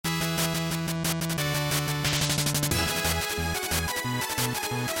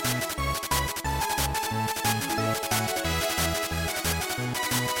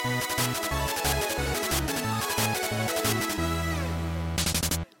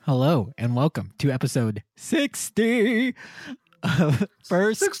Hello and welcome to episode 60 of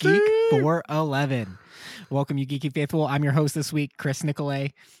First 60! Geek 411. Welcome, you geeky faithful. I'm your host this week, Chris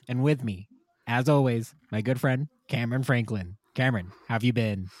Nicolay, and with me, as always, my good friend, Cameron Franklin. Cameron, how have you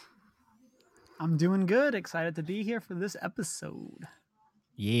been? I'm doing good. Excited to be here for this episode.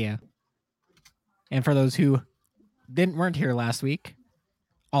 Yeah. And for those who weren't here last week,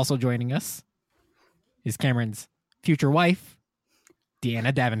 also joining us is Cameron's future wife,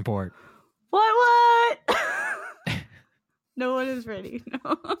 Deanna Davenport. What? No one is ready.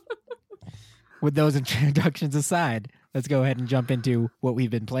 No. With those introductions aside, let's go ahead and jump into what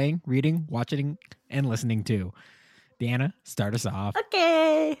we've been playing, reading, watching, and listening to. Deanna, start us off.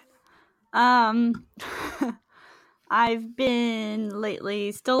 Okay. I've been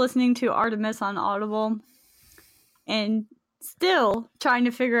lately still listening to Artemis on Audible and still trying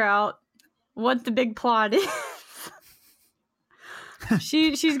to figure out what the big plot is.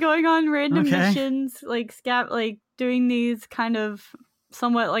 She's going on random missions, like doing these kind of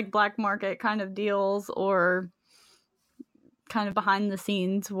somewhat like black market kind of deals or kind of behind the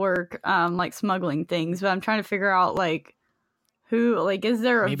scenes work, like smuggling things. But I'm trying to figure out like who, like, is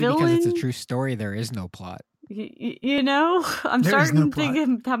there a Maybe villain? because it's a true story, there is no plot. You know, I'm starting to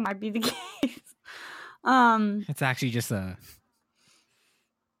think that might be the case. It's actually just a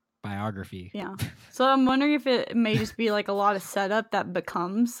biography. Yeah. So I'm wondering if it may just be like a lot of setup that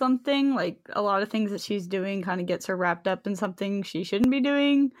becomes something. Like a lot of things that she's doing kind of gets her wrapped up in something she shouldn't be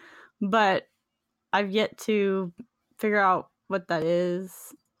doing. But I've yet to figure out what that is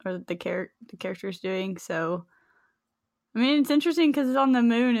or the character's doing. So, I mean, it's interesting because it's on the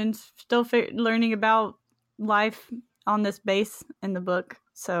moon and still learning about life on this base in the book.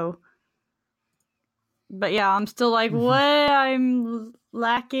 So, but yeah, I'm still like, what I'm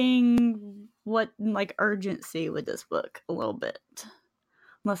lacking, like urgency with this book a little bit,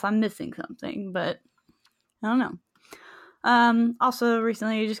 unless I'm missing something. But I don't know. Also,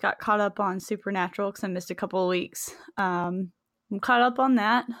 recently I just got caught up on Supernatural because I missed a couple of weeks. I'm caught up on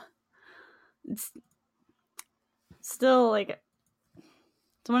that. It's still like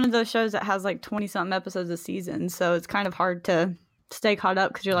it's one of those shows that has like 20-something episodes a season, so it's kind of hard to stay caught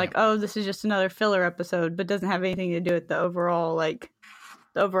up because you're like, oh, this is just another filler episode, but doesn't have anything to do with the overall, like,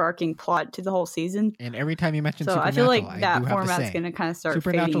 the overarching plot to the whole season. And every time you mention Supernatural, I feel like that format's going to kind of start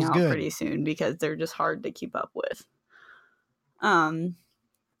fading out good. pretty soon because they're just hard to keep up with. Yeah.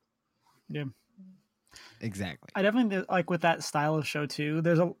 Exactly. I definitely like with that style of show too.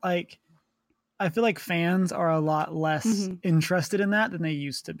 There's I feel like fans are a lot less interested in that than they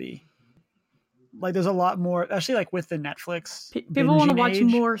used to be. Like there's a lot more, actually, like with the Netflix. People want to watch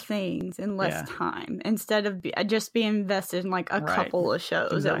more things in less time instead of just be invested in like a couple of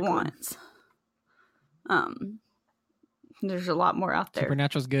shows at once. There's a lot more out there.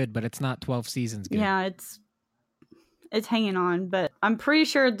 Supernatural's good, but it's not 12 seasons good. Yeah, it's hanging on, but I'm pretty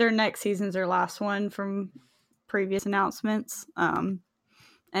sure their next season's their last one from previous announcements.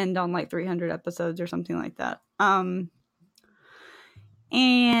 And on like 300 episodes or something like that.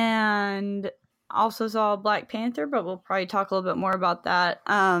 And also saw Black Panther, but we'll probably talk a little bit more about that.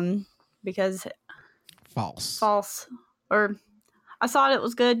 Because false. Or I saw it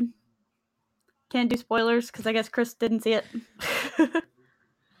was good. Can't do spoilers because I guess Chris didn't see it.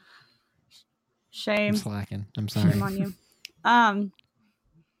 Shame. I'm slacking. I'm sorry. Shame on you. It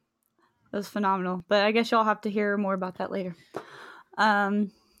was phenomenal, but I guess y'all have to hear more about that later.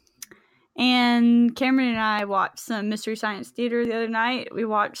 And Cameron and I watched some Mystery Science Theater the other night. We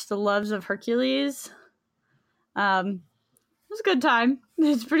watched The Loves of Hercules. It was a good time.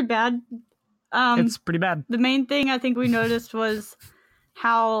 It's pretty bad. It's pretty bad. The main thing I think we noticed was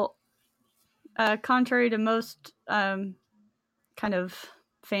how, contrary to most kind of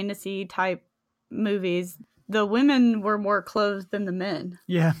fantasy type movies, the women were more clothed than the men.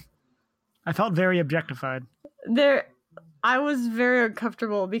 Yeah. I felt very objectified. I was very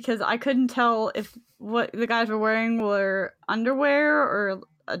uncomfortable because I couldn't tell if what the guys were wearing were underwear or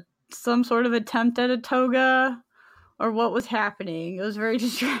some sort of attempt at a toga or what was happening. It was very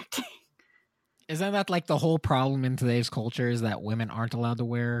distracting. Isn't that like the whole problem in today's culture is that women aren't allowed to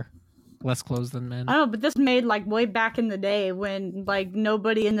wear less clothes than men? I don't know, but this made like way back in the day when like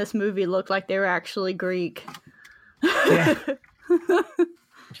nobody in this movie looked like they were actually Greek. Yeah.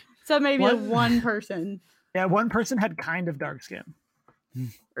 So maybe one person. Yeah, one person had kind of dark skin.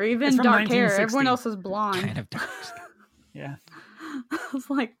 Or even dark hair. Everyone else was blonde. Kind of dark skin. Yeah. I was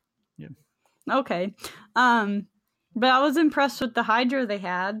like, okay. But I was impressed with the Hydra they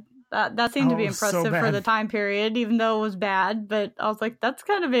had. That seemed to be impressive for the time period, even though it was bad. But I was like, that's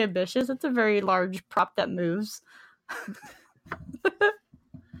kind of ambitious. It's a very large prop that moves.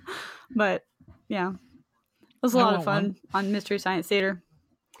 But yeah, it was a lot of fun on Mystery Science Theater.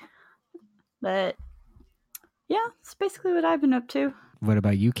 But yeah, that's basically what I've been up to. What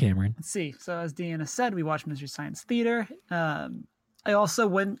about you, Cameron? Let's see. So as Deanna said, we watched Mystery Science Theater. I also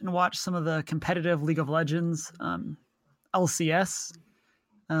went and watched some of the competitive League of Legends LCS.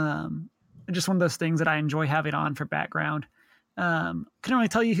 Just one of those things that I enjoy having on for background. Couldn't really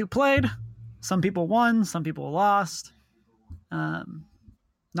tell you who played. Some people won, some people lost.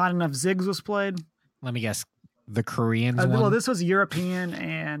 Not enough Ziggs was played. Let me guess. The Koreans won? Well, this was European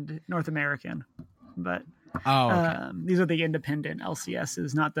and North American. But okay. These are the independent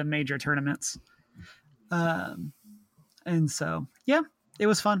LCSs, not the major tournaments. And so, yeah, it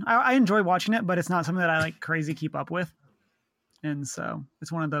was fun. I enjoy watching it, but it's not something that I like crazy keep up with. And so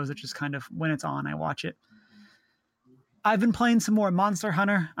it's one of those that just kind of, when it's on, I watch it. I've been playing some more Monster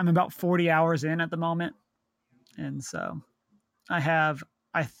Hunter. I'm about 40 hours in at the moment. And so I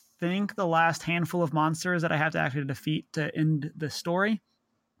think, the last handful of monsters that I have to actually defeat to end the story.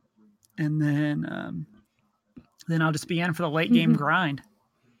 And then I'll just be in for the late game grind.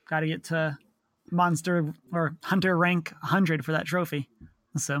 Got to get to monster or hunter rank 100 for that trophy.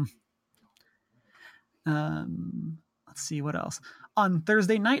 So, let's see what else. On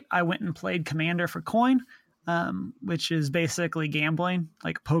Thursday night, I went and played Commander for Coin, which is basically gambling,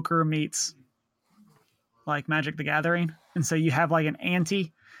 like poker meets like Magic the Gathering. And so you have like an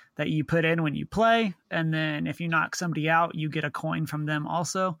ante that you put in when you play. And then if you knock somebody out, you get a coin from them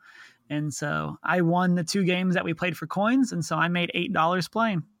also. And so I won the 2 games that we played for coins. And so I made $8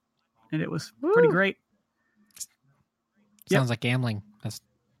 playing. And it was pretty great. Sounds like gambling.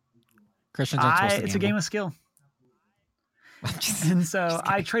 Christians are supposed to It's a game of skill. And so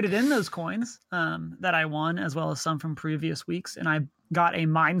I traded in those coins that I won, as well as some from previous weeks. And I got a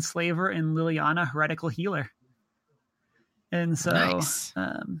Mind Slaver and Liliana Heretical Healer. And so nice.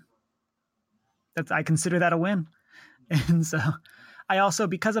 I consider that a win. And so I also,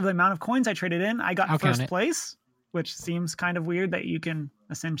 because of the amount of coins I traded in, I got first place, which seems kind of weird that you can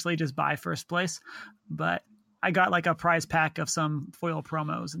essentially just buy first place. But I got like a prize pack of some foil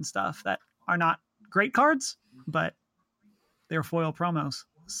promos and stuff that are not great cards, but they're foil promos.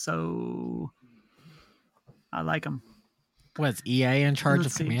 So I like them. What's EA in charge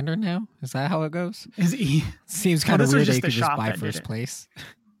of Commander now? Is that how it goes? Is E? Seems kind of weird that you could just buy first place.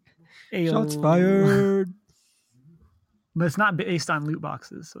 Shots fired. But it's not based on loot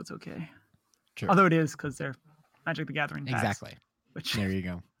boxes, so it's okay. True. Although it is, because they're Magic the Gathering packs. Exactly. There you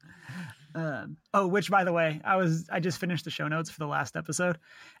go. Which, by the way, I just finished the show notes for the last episode,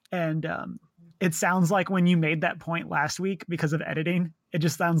 and it sounds like when you made that point last week because of editing, it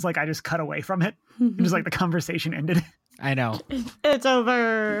just sounds like I just cut away from it. And just like the conversation ended. I know. It's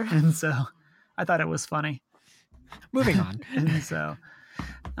over. And so I thought it was funny. Moving on. And so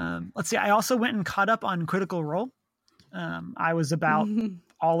let's see. I also went and caught up on Critical Role. I was about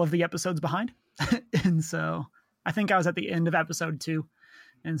all of the episodes behind. And so I think I was at the end of episode 2.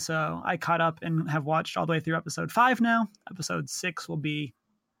 And so I caught up and have watched all the way through episode 5 now. Episode 6 will be,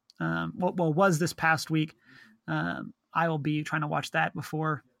 was this past week. I will be trying to watch that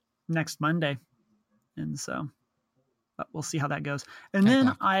before next Monday. And so, but we'll see how that goes. And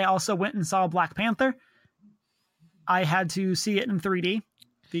then I also went and saw Black Panther. I had to see it in 3D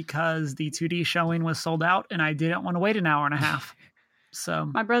because the 2D showing was sold out and I didn't want to wait an hour and a half.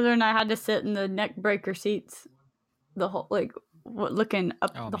 So my brother and I had to sit in the neck breaker seats the whole, like, looking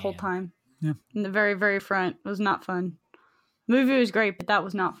up whole time. Yeah. In the very, very front. It was not fun. The movie was great, but that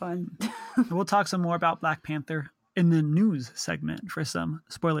was not fun. We'll talk some more about Black Panther in the news segment for some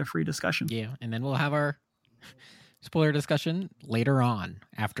spoiler-free discussion. Yeah, and then we'll have our spoiler discussion later on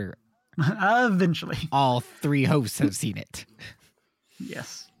after eventually all 3 hosts have seen it.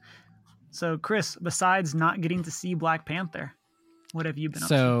 Yes. So, Chris, besides not getting to see Black Panther, what have you been up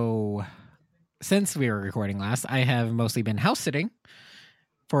to? So, since we were recording last, I have mostly been house sitting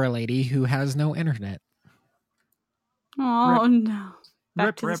for a lady who has no internet. Oh, no. Back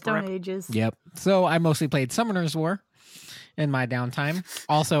Rip, to the Stone Ages. Yep. So I mostly played Summoner's War in my downtime.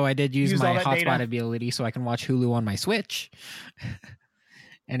 Also, I did use my hotspot ability so I can watch Hulu on my Switch.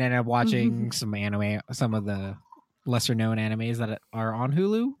 And then I'm watching some anime, some of the lesser known animes that are on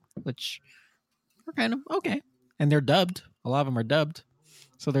Hulu, which are kind of okay. And they're dubbed. A lot of them are dubbed.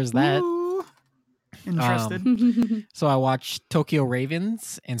 So there's that. Ooh, interested. So I watched Tokyo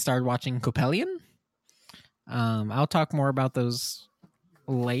Ravens and started watching Coppelion. I'll talk more about those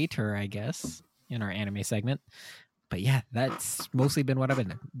later, I guess, in our anime segment. But yeah, that's mostly been what I've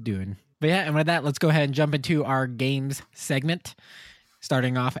been doing. But yeah, and with that, let's go ahead and jump into our games segment.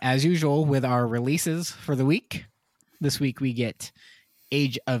 Starting off, as usual, with our releases for the week. This week we get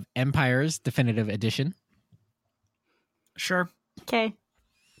Age of Empires Definitive Edition. Sure. Okay.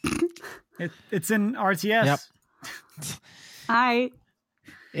 It's in RTS. Yep. Alright.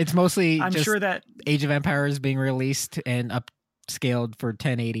 It's mostly I'm just sure that Age of Empires being released and upscaled for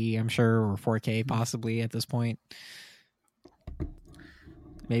 1080, I'm sure, or 4K possibly at this point.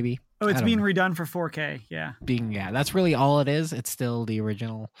 Maybe. it's being redone for 4K. Yeah. That's really all it is. It's still the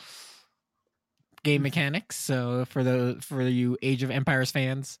original game mechanics. So for you Age of Empires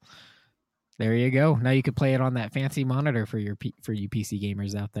fans, there you go. Now you could play it on that fancy monitor for you PC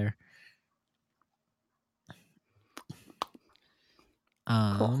gamers out there.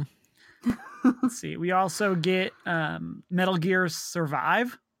 Cool. Let's see. We also get Metal Gear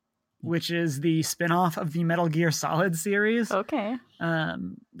Survive, which is the spin-off of the Metal Gear Solid series. Okay.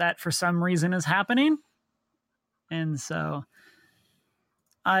 That for some reason is happening. And so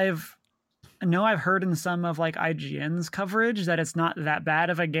I've heard in some of like IGN's coverage that it's not that bad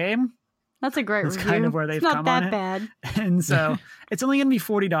of a game. That's a great That's review. kind of where they've it's not come that on it. bad. And so it's only going to be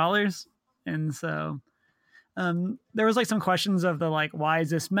 $40. And so there was like some questions of the like, why is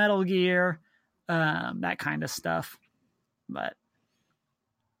this Metal Gear? That kind of stuff. But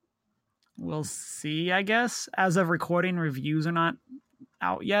we'll see, I guess. As of recording, reviews are not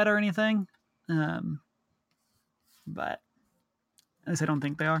out yet or anything. But at least I don't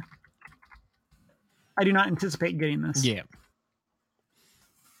think they are. I do not anticipate getting this. Yeah.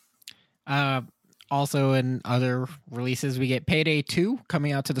 Also in other releases, we get Payday 2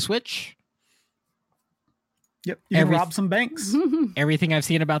 coming out to the Switch. Yep. You can rob some banks. Everything I've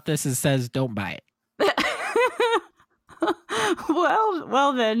seen about this says don't buy it.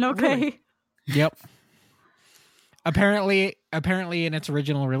 well then, okay. Really? Yep. Apparently in its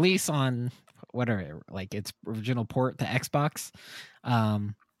original release on whatever, like its original port to Xbox,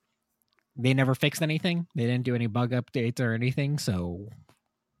 they never fixed anything. They didn't do any bug updates or anything. So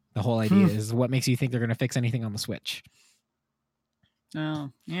the whole idea is, what makes you think they're going to fix anything on the Switch? Oh,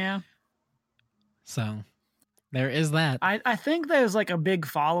 yeah. So there is that. I think there's like a big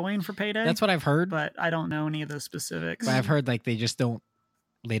following for Payday. That's what I've heard. But I don't know any of the specifics. But I've heard like they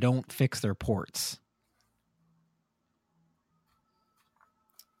don't fix their ports.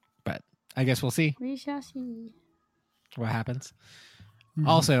 But I guess we'll see We shall see. what happens. Mhm.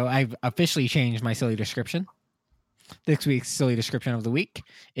 Also, I've officially changed my silly description. This week's silly description of the week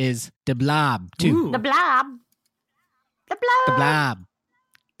is the Blob 2. Ooh. The blob. The blob. The Blob.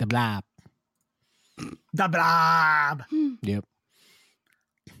 The Blob. The Blob. Yep.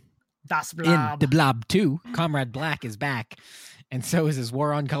 Das In Blob. The Blob 2, Comrade Black is back, and so is his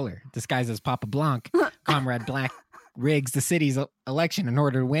War on Color. Disguised as Papa Blanc, Comrade Black rigs the city's election in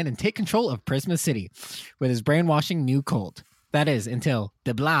order to win and take control of Prisma City with his brainwashing new cult. That is, until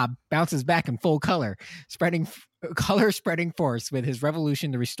the Blob bounces back in full color spreading force with his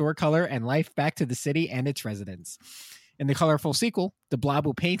revolution to restore color and life back to the city and its residents. In the colorful sequel, the Blob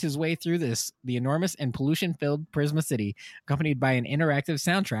will paint his way through the enormous and pollution-filled Prisma City, accompanied by an interactive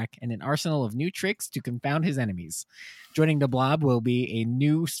soundtrack and an arsenal of new tricks to confound his enemies. Joining the Blob will be a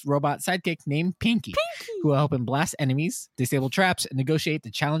new robot sidekick named Pinky, who will help him blast enemies, disable traps, and negotiate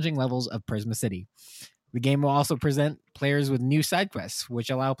the challenging levels of Prisma City. The game will also present players with new side quests, which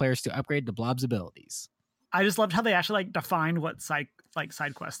allow players to upgrade the Blob's abilities. I just loved how they actually like defined what side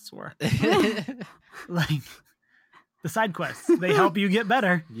quests were. Like the side quests, they help you get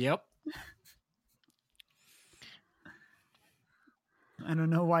better. Yep. I don't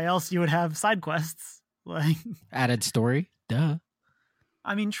know why else you would have side quests. Like Added story. Duh.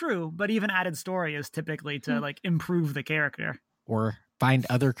 I mean, true, but even added story is typically to like improve the character. Or find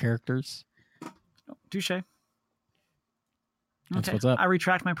other characters. Touche. That's Okay, what's up. I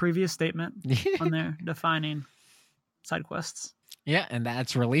retract my previous statement on there defining side quests. Yeah, and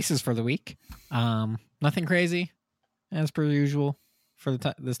that's releases for the week. Nothing crazy, as per usual for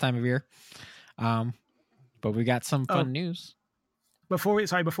this time of year. But we got some fun news. Before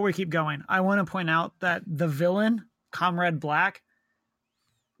we keep going, I want to point out that the villain, Comrade Black,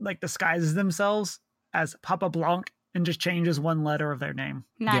 like disguises themselves as Papa Blanc and just changes one letter of their name.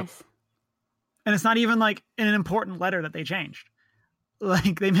 Nice. And it's not even like an important letter that they changed.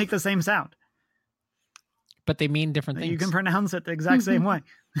 Like they make the same sound. But they mean different things. You can pronounce it the exact same way.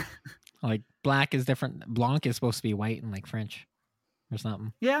 Like black is different. Blanc is supposed to be white in like French or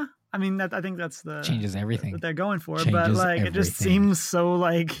something. Yeah. I mean, I think that's the Changes everything. that they're going for. Changes but like, it just everything. seems so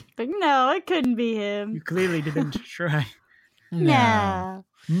like But no, it couldn't be you him. clearly didn't try. No.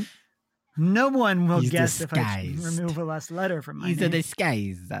 No one will He's guess if I disguised. remove a last letter from my He's a name.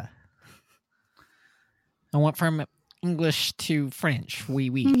 disguise. I went from English to French. Oui,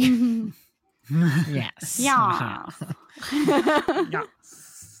 oui. Yes. Yeah.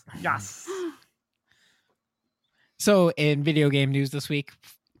 Yes. So, in video game news this week,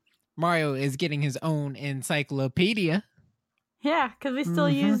 Mario is getting his own encyclopedia. Yeah, because we still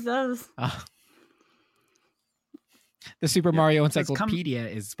use those. The Super Mario Encyclopedia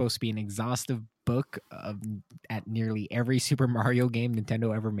It's is supposed to be an exhaustive book at nearly every Super Mario game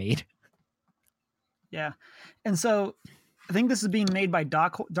Nintendo ever made. Yeah. And so I think this is being made by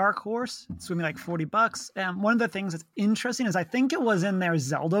Dark Horse. It's going to be like $40. And one of the things that's interesting is I think it was in their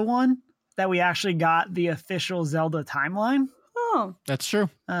Zelda one that we actually got the official Zelda timeline. Oh. That's true.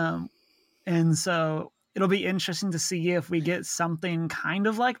 And so it'll be interesting to see if we get something kind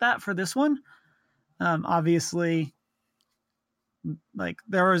of like that for this one. Obviously, like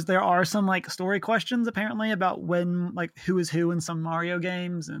there are some like story questions apparently about when like who is who in some Mario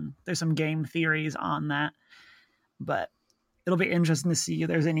games, and there's some game theories on that. But it'll be interesting to see if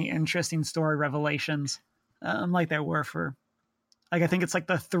there's any interesting story revelations, like there were for, like I think it's like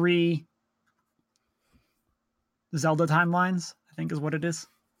the 3 Zelda timelines, I think is what it is.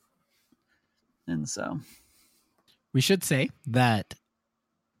 And so we should say that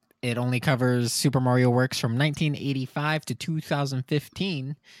it only covers Super Mario Works from 1985 to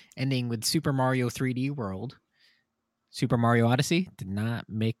 2015, ending with Super Mario 3D World. Super Mario Odyssey did not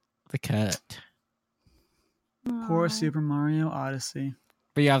make the cut. Poor Super Mario Odyssey.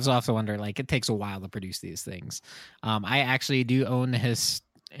 But you also have to wonder, like, it takes a while to produce these things. I actually do own his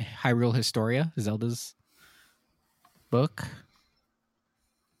Hyrule Historia, Zelda's book.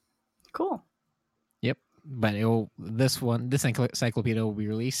 Cool. Yep. But this encyclopedia will be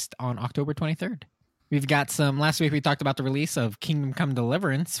released on October 23rd. We've got last week we talked about the release of Kingdom Come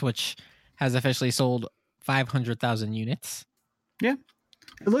Deliverance, which has officially sold 500,000 units. Yeah.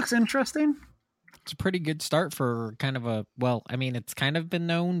 It looks interesting. It's a pretty good start for kind of it's kind of been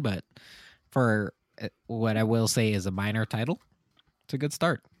known, but for what I will say is a minor title, it's a good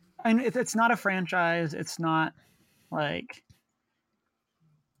start. And it's not a franchise. It's not like,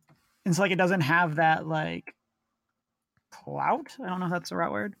 it's like it doesn't have that like clout. I don't know if that's the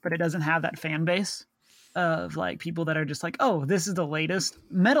right word, but it doesn't have that fan base of like people that are just like, oh, this is the latest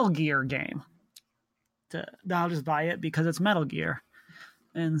Metal Gear game. I'll just buy it because it's Metal Gear.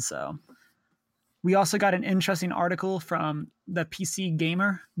 And so we also got an interesting article from the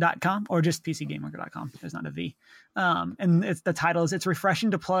PCGamer.com, or just PCGamer.com. There's not a V. And the title is, "It's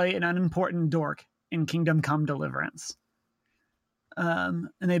refreshing to play an unimportant dork in Kingdom Come Deliverance." And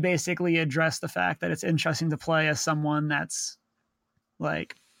they basically address the fact that it's interesting to play as someone that's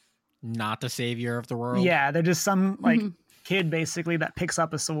like not the savior of the world. Yeah, they're just some like kid basically that picks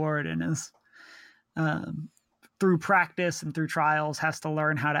up a sword and is through practice and through trials has to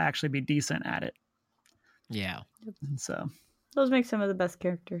learn how to actually be decent at it. Yeah. And so those make some of the best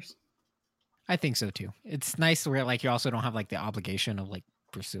characters. I think so too. It's nice where like you also don't have like the obligation of like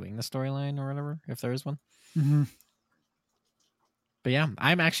pursuing the storyline or whatever, if there is one. Mm-hmm. But yeah,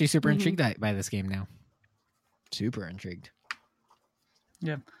 I'm actually super intrigued by this game now. Super intrigued.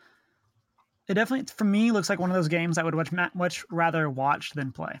 Yeah. It definitely, for me, looks like one of those games I would much rather watch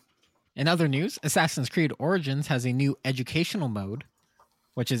than play. In other news, Assassin's Creed Origins has a new educational mode,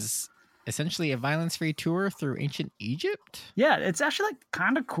 which is essentially a violence-free tour through ancient Egypt. Yeah, it's actually like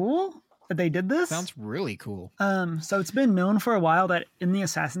kind of cool that they did this. Sounds really cool. So it's been known for a while that in the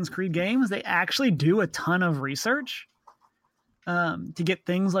Assassin's Creed games, they actually do a ton of research to get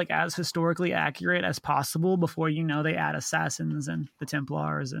things like as historically accurate as possible before, they add assassins and the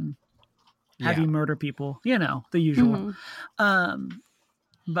Templars and have you murder people, the usual.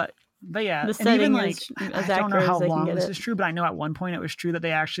 But yeah, the and even like is I don't know how long this is true, but I know at one point it was true that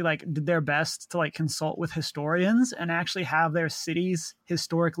they actually like did their best to like consult with historians and actually have their cities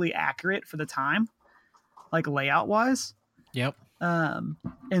historically accurate for the time, like layout wise. Yep.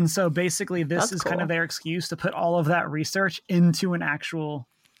 And so basically this is kind of their excuse to put all of that research into an actual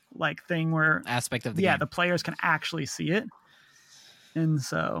like thing where aspect of the game. The players can actually see it. And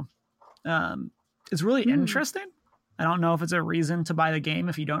so it's really interesting. I don't know if it's a reason to buy the game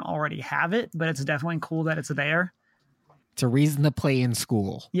if you don't already have it, but it's definitely cool that it's there. It's a reason to play in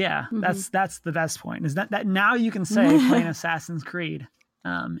school. Yeah, that's the best point. Is that now you can say playing Assassin's Creed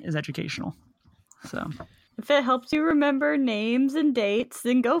is educational. So if it helps you remember names and dates,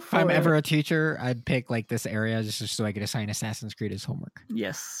 then go for it. If I'm ever a teacher, I'd pick like this area just so I could assign Assassin's Creed as homework.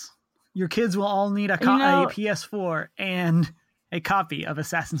 Yes. Your kids will all need a PS4 and a copy of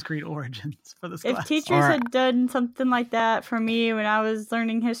Assassin's Creed Origins for this class. If teachers had done something like that for me when I was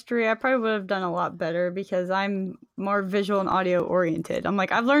learning history, I probably would have done a lot better because I'm more visual and audio oriented. I'm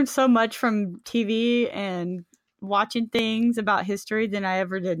like, I've learned so much from TV and watching things about history than I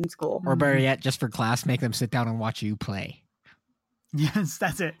ever did in school. Or better yet, just for class, make them sit down and watch you play. Yes,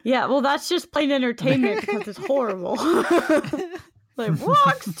 that's it. Yeah, well, that's just plain entertainment because it's horrible. Like,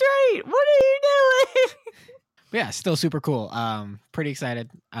 walk straight. What are you doing? Yeah, still super cool. Pretty excited.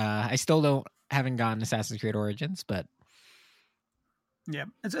 I still haven't gotten Assassin's Creed Origins, but Yeah,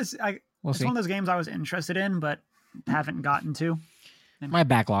 we'll it's see. one of those games I was interested in, but haven't gotten to. My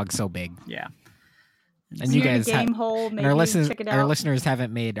backlog's so big. Yeah. And you guys game hole, maybe our check it out. our listeners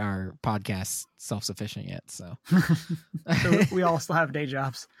haven't made our podcast self-sufficient yet, so So we all still have day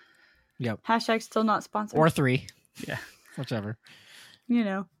jobs. Yep. Hashtag still not sponsored. Or 3. Yeah. Whichever. You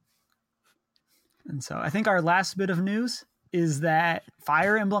know. And so I think our last bit of news is that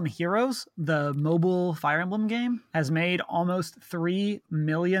Fire Emblem Heroes, the mobile Fire Emblem game, has made almost $300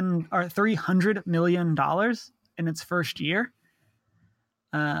 million in its first year.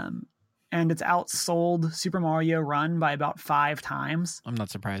 And it's outsold Super Mario Run by about 5 times. I'm not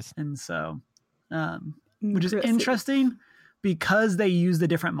surprised. And so, which is interesting because they use the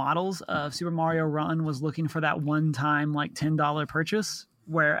different models of Super Mario Run was looking for that one-time like $10 purchase,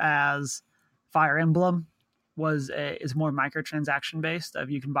 whereas Fire Emblem is more microtransaction based of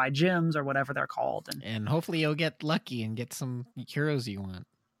you can buy gems or whatever they're called. And hopefully you'll get lucky and get some heroes you want.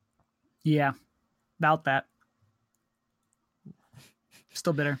 Yeah, about that.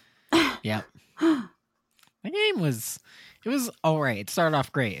 Still bitter. Yeah. The game was all right. It started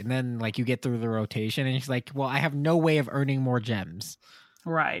off great, and then like you get through the rotation, and it's like, well, I have no way of earning more gems.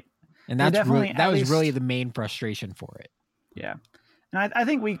 Right. And that was really the main frustration for it. Yeah. And I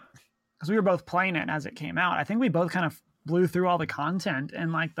think because we were both playing it as it came out, I think we both kind of blew through all the content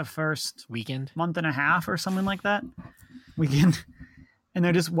in like the first weekend, month and a half or something like that. Weekend. And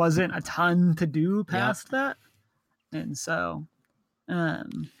there just wasn't a ton to do past that. And so it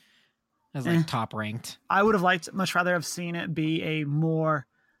was like top ranked. I would have much rather have seen it be a more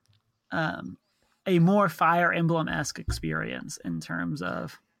Fire Emblem-esque experience in terms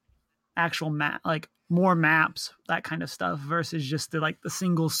of actual map, like more maps, that kind of stuff, versus just the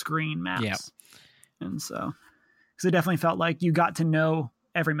single screen maps. Yeah. And so, because it definitely felt like you got to know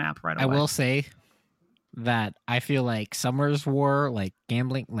every map right away. I will say that I feel like Summer's War, like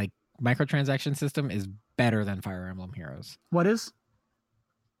gambling, like microtransaction system is better than Fire Emblem Heroes. What is?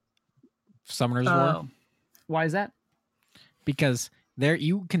 Summoner's War. Why is that? Because there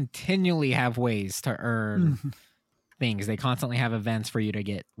you continually have ways to earn things. They constantly have events for you to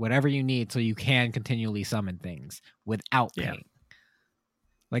get whatever you need so you can continually summon things without paying.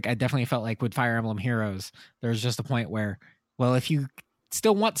 Like I definitely felt like with Fire Emblem Heroes, there's just a point where, well, if you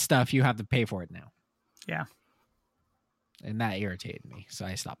still want stuff, you have to pay for it now. Yeah. And that irritated me, so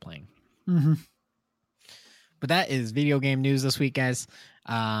I stopped playing. Mm-hmm. But that is video game news this week, guys.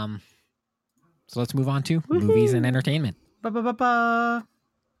 So let's move on to movies and entertainment. Ba-ba-ba-ba.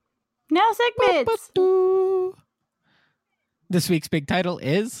 Now segments. This week's big title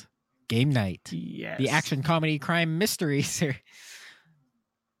is Game Night. Yes. The action comedy crime mystery series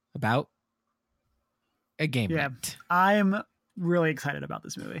about a game night. I'm really excited about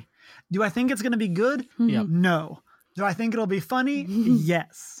this movie. Do I think it's going to be good? Yep. No. Do I think it'll be funny?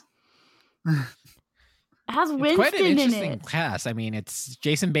 Yes. It has Winston it's quite an interesting in it. cast. I mean, it's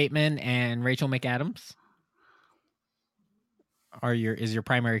Jason Bateman and Rachel McAdams. Is your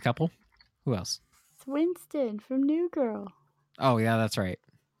primary couple? Who else? It's Winston from New Girl. Oh yeah, that's right.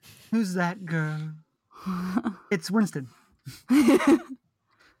 Who's that girl? It's Winston.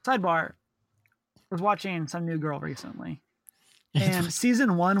 Sidebar. I was watching some New Girl recently. And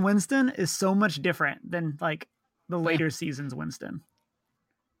season 1 Winston is so much different than like the later seasons Winston.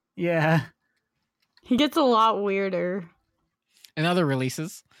 Yeah. He gets a lot weirder. In other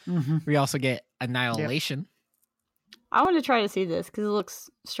releases, we also get Annihilation. Yep. I want to try to see this because it looks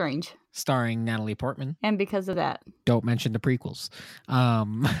strange. Starring Natalie Portman. And because of that. Don't mention the prequels.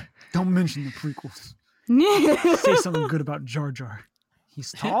 Don't mention the prequels. Say something good about Jar Jar.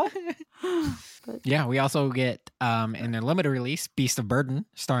 He's tall? Yeah, we also get in a limited release, Beast of Burden,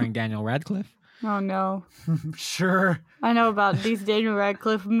 starring Daniel Radcliffe. Oh, no. Sure. I know about these Daniel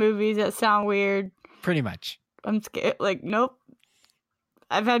Radcliffe movies that sound weird. Pretty much. I'm scared. Like, nope.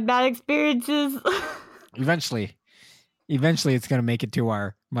 I've had bad experiences. Eventually, it's going to make it to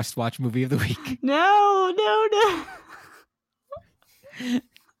our must-watch movie of the week. No.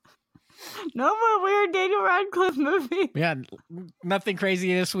 No more weird Daniel Radcliffe movie. Yeah, nothing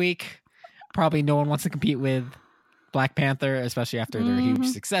crazy this week. Probably no one wants to compete with Black Panther, especially after their huge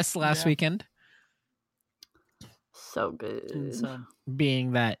success last weekend. So good.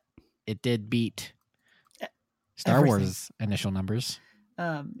 Being that it did beat Star Wars' initial numbers.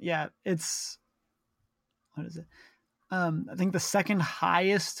 Yeah, it's what is it? I think the second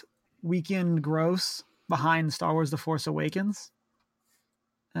highest weekend gross behind Star Wars: The Force Awakens.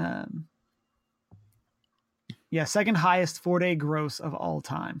 Second highest 4-day gross of all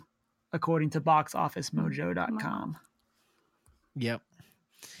time, according to boxofficemojo.com. Yep.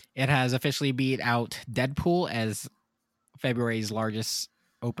 It has officially beat out Deadpool as February's largest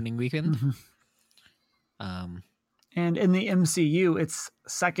opening weekend. Mm-hmm. And in the MCU, it's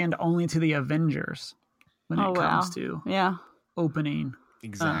second only to the Avengers when it comes to opening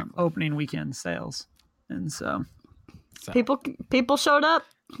weekend sales. And so people showed up.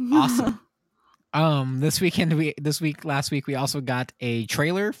 Awesome. Last week we also got a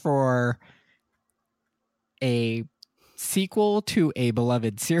trailer for a sequel to a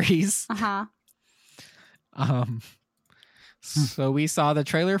beloved series. So we saw the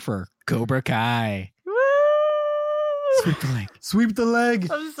trailer for Cobra Kai. Woo! Sweep the leg. Sweep the leg.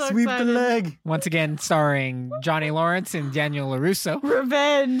 I'm so Sweep excited. the leg. Once again, starring Johnny Lawrence and Daniel LaRusso.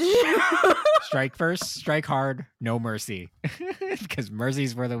 Revenge. Strike first, strike hard, no mercy. Because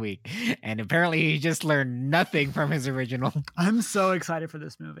mercy's for the weak. And apparently he just learned nothing from his original. I'm so excited for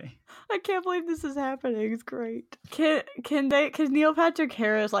this movie. I can't believe this is happening. It's great. Can Neil Patrick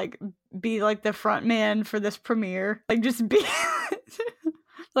Harris be like the front man for this premiere? Like just be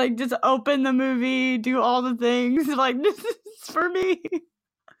like just open the movie, do all the things. Like this is for me.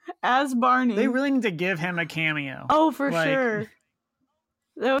 As Barney. They really need to give him a cameo. Oh, for sure.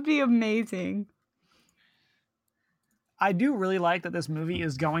 That would be amazing. I do really like that this movie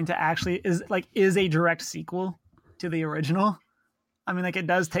is going to actually is a direct sequel to the original. I mean, it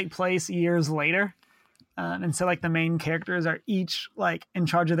does take place years later. And so the main characters are each in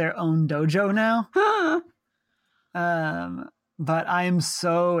charge of their own dojo now. But I am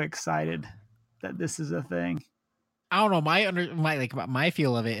so excited that this is a thing. I don't know. My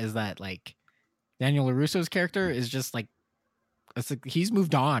feel of it is that Daniel LaRusso's character is just he's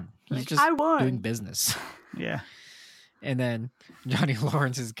moved on. He's just doing business. Yeah. And then Johnny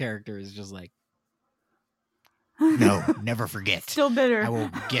Lawrence's character is just no, never forget. Still bitter. I will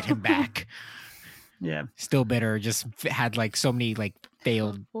get him back. Yeah. Still bitter. Just had so many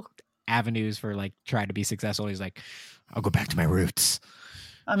failed avenues for trying to be successful. He's I'll go back to my roots.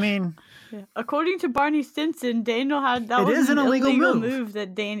 I mean, according to Barney Stinson, Daniel was an illegal move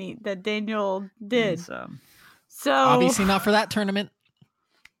that Daniel did. So obviously not for that tournament.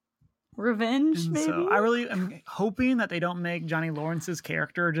 Revenge, maybe. So I really am hoping that they don't make Johnny Lawrence's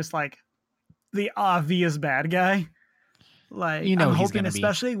character just the obvious bad guy. I'm hoping,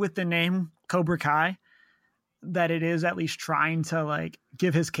 especially with the name Cobra Kai, that it is at least trying to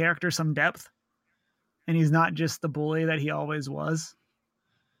give his character some depth, and he's not just the bully that he always was.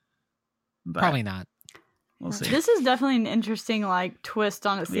 But probably not. We'll see. This is definitely an interesting twist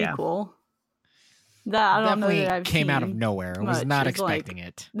on a sequel. That I don't know that I've came seen out of nowhere. I was not expecting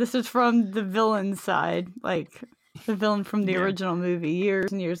it. This is from the villain's side, the villain from the original movie.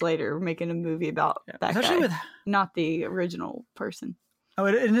 Years and years later, we're making a movie about that guy, not the original person. Oh,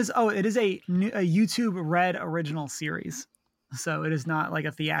 it is. Oh, it is a YouTube Red original series, so it is not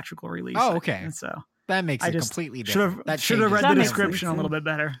a theatrical release. Oh, okay. And so that makes it completely different. Should have read the description a little bit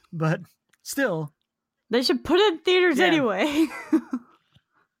better, but still, they should put it in theaters anyway.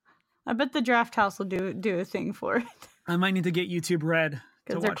 I bet the Draft House will do a thing for it. I might need to get YouTube Red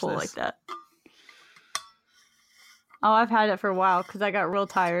because they're cool like that. Oh, I've had it for a while because I got real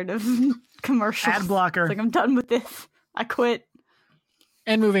tired of commercials. Ad blocker. I'm done with this. I quit.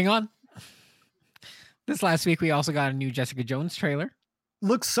 And moving on. This last week, we also got a new Jessica Jones trailer.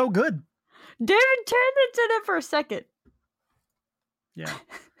 Looks so good. David Tennant's in it for a second. Yeah.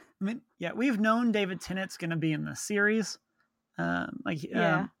 I mean, we've known David Tennant's going to be in the series.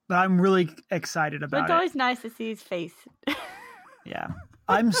 But I'm really excited about it. It's always nice to see his face. Yeah.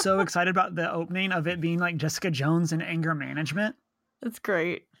 I'm so excited about the opening of it being Jessica Jones in anger management. That's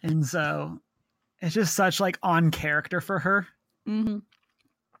great. And so it's just such on character for her. Mm-hmm.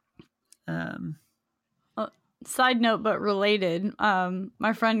 Side note, but related.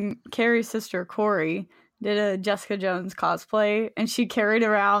 My friend Carrie's sister Corey did a Jessica Jones cosplay, and she carried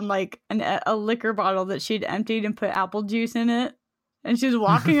around a liquor bottle that she'd emptied and put apple juice in it. And she was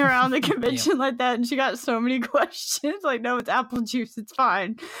walking around the convention like that, and she got so many questions. No, it's apple juice, it's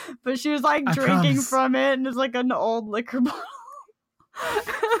fine. But she was drinking from it, and it's an old liquor bottle. I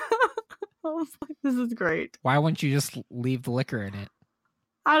was this is great. Why wouldn't you just leave the liquor in it?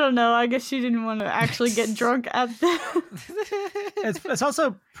 I don't know. I guess she didn't want to actually get drunk at the. It's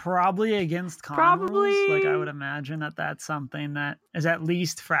also probably against con rules. I would imagine that's something that is at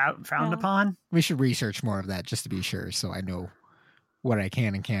least frowned upon. We should research more of that just to be sure, so I know what I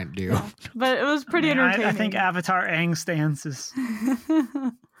can and can't do. Yeah. But it was pretty entertaining. I think Avatar Aang's stance is...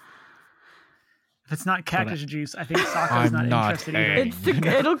 If it's not cactus juice, I think Sokka's not interested either.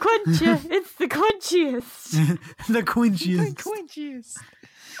 It'll quench you. It's the quenchiest. The quenchiest. The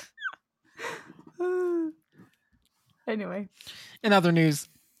quenchiest. Anyway. In other news,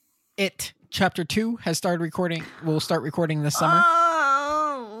 It Chapter 2 has started recording. Will start recording this summer.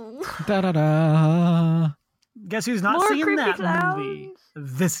 Oh. Da-da-da. Guess who's not More seeing creepy that clowns. movie?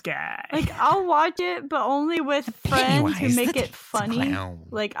 This guy. Like, I'll watch it, but only with friends who Pennywise, make that's it funny. clown.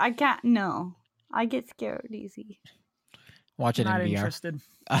 Like, I can't, no. I get scared easy. Watch it Not in VR. interested.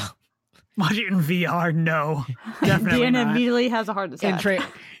 Oh. Watch it in VR. No, definitely Deanna not. immediately has a heart attack.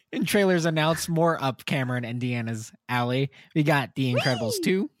 In trailers announced more up Cameron and Deanna's alley. We got The Incredibles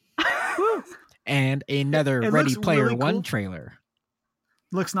 2 and another It Ready looks Player really One cool. trailer,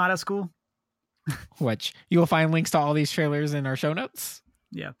 Looks not as cool. which you will find links to all these trailers in our show notes.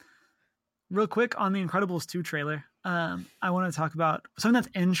 Yeah. Real quick on the Incredibles 2 trailer, I want to talk about something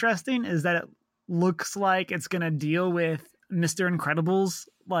that's interesting is that it looks like it's going to deal with Mr. Incredible's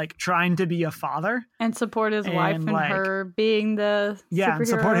like trying to be a father. And support his wife And, and like, her being the And superhero.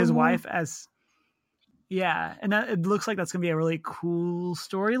 support his wife as... Yeah, and that, it looks like that's going to be a really cool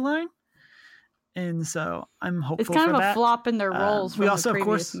storyline. And so I'm hopeful It's kind for of that. a flop in their roles we from also, the of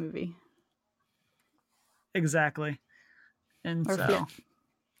previous course- movie. Exactly. And Or so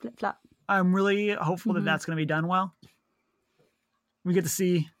flip flop. I'm really hopeful that Mhm. that's going to be done well. We get to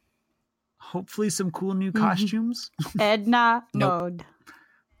see hopefully some cool new costumes Edna Nope. mode.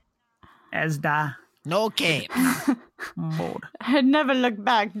 as the No game. mode. I'd never look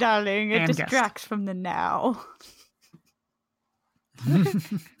back, darling. It And guest. distracts from the now.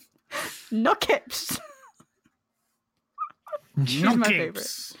 No kips. She's my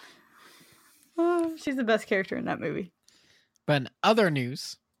favorite. Oh, she's the best character in that movie. But in other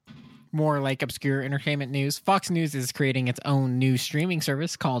news, more like obscure entertainment news, Fox News is creating its own new streaming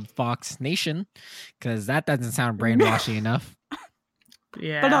service called Fox Nation, because that doesn't sound brainwashy enough.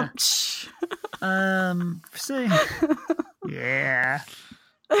 Yeah. But See. Yeah.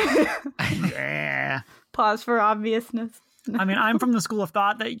 Yeah. pause for obviousness. I mean, I'm from the school of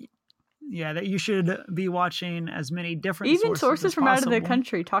thought that you should be watching as many different Even sources as from out of the possible.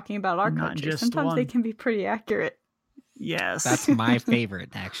 country talking about our Not country. just Sometimes they one. can be pretty accurate. Yes. That's my favorite,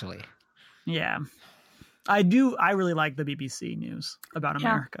 actually. Yeah. I really like the BBC news about Yeah.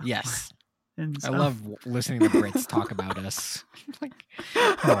 America. Yes. And I so- love listening to Brits talk about us. Like,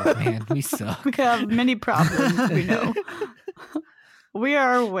 oh man, we suck. We have many problems, we know. We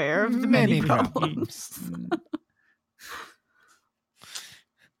are aware of the many problems.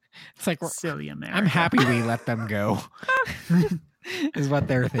 It's like silly America. I'm happy we let them go. Is what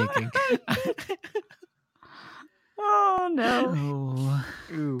they're thinking. Oh no. Oh.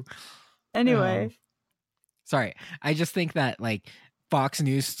 Ooh. Anyway, Sorry. I just think that like Fox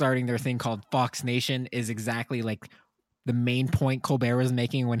News starting their thing called Fox Nation is exactly like the main point Colbert was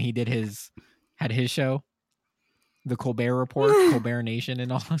making when he had his show. The Colbert Report, Colbert Nation,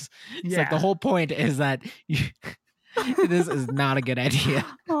 and all this. It's like the whole point is that this is not a good idea.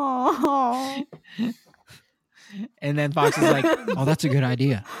 oh, And then Fox is like, oh, that's a good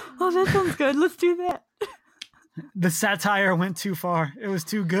idea. that sounds good. Let's do that. The satire went too far. It was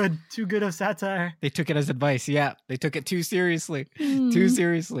too good. Too good of satire. They took it as advice. Yeah, they took it too seriously. Hmm. Too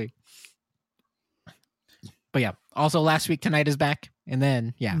seriously. But yeah, also last week, Tonight is back. And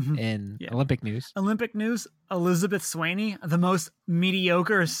then, in Olympic news. Olympic news, Elizabeth Swaney, the most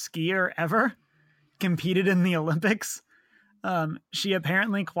mediocre skier ever, competed in the Olympics. She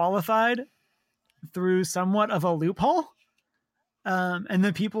apparently qualified through somewhat of a loophole. And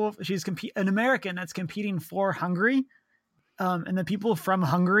the people, she's an American that's competing for Hungary. And the people from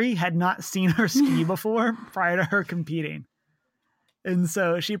Hungary had not seen her ski before prior to her competing. And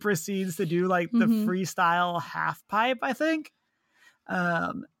so she proceeds to do like the freestyle half pipe, I think.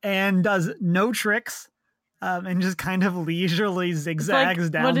 And does no tricks. And just kind of leisurely zigzags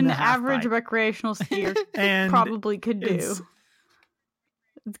down what an the half average pipe. recreational skier And probably could do.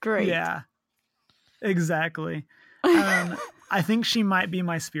 It's great. Yeah, exactly. I think she might be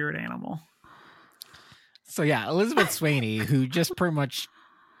my spirit animal. So yeah, Elizabeth Swaney, who just pretty much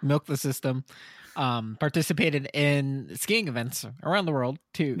milked the system, participated in skiing events around the world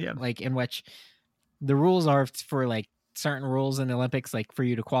too. Yeah. Like in which the rules are for like certain rules in the Olympics, like for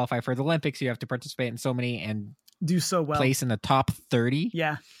you to qualify for the Olympics, you have to participate in so many and Do so well. place in the top 30.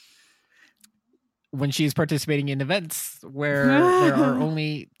 Yeah. When she's participating in events where there are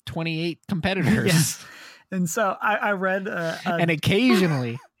only 28 competitors. Yes. And so I read And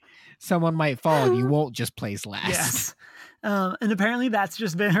occasionally someone might fall and you won't just place last. yes. And apparently that's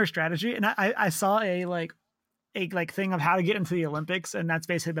just been her strategy. And I saw a thing of how to get into the Olympics, and that's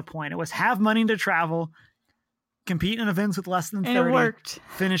basically the point. It was have money to travel, compete in events with less than 30, and it worked.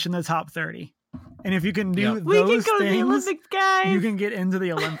 Finish in the top 30. And if you can do we can those go to the things, Olympics, guys. you can get into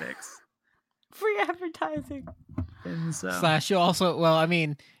the Olympics. Free advertising. And so, / you also, well, I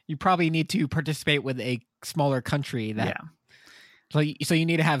mean, you probably need to participate with a smaller country that. yeah. So you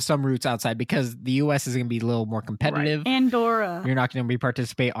need to have some roots outside because the U.S. is going to be a little more competitive. Andorra. You're not going to be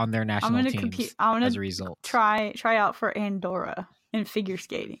participate on their national teams compete. I want as a to result. try out for Andorra in figure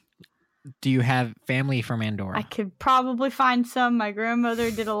skating. Do you have family from Andorra? I could probably find some. My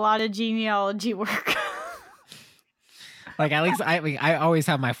grandmother did a lot of genealogy work. Like at least I always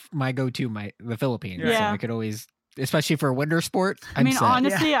have my go-to the Philippines. Yeah. So I could always, especially for winter sport. I mean, set.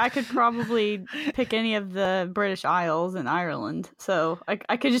 honestly, I could probably pick any of the British Isles in Ireland. So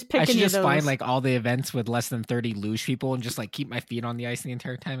I could just pick I should any just of those. find like all the events with less than 30 luge people and just like keep my feet on the ice the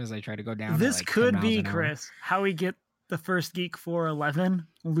entire time as I try to go down. This at, like, could 10 miles be, an hour. Chris, how we get the first Geek 411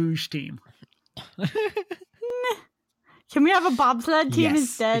 luge team. Can we have a bobsled team Yes,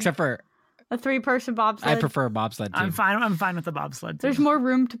 instead? except for A 3-person bobsled. I prefer a bobsled team. I'm fine with the bobsled team. There's more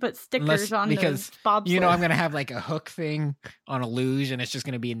room to put stickers on because the bobsled. you know I'm gonna have like a hook thing on a luge and it's just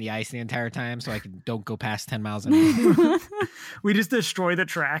gonna be in the ice the entire time so I don't go past 10 miles an hour. We just destroy the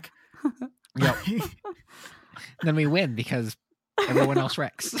track. Yep. Then we win because everyone else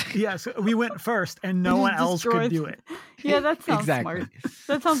wrecks. Yes, we went first and no We one just else could destroyed- do it. Yeah, that sounds Exactly. smart.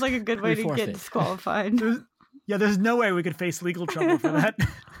 That sounds like a good way We to forfeit. get disqualified. There's no way we could face legal trouble for that.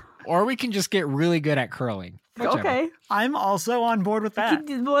 Or we can just get really good at curling. Whichever. Okay. I'm also on board with that.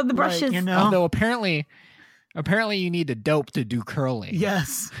 Keep the brushes. Like, you know? Although apparently you need to dope to do curling.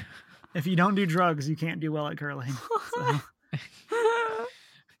 Yes. If you don't do drugs, you can't do well at curling. So.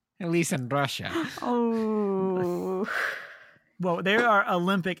 At least in Russia. Oh. Well, there are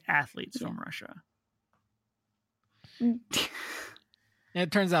Olympic athletes from Russia. And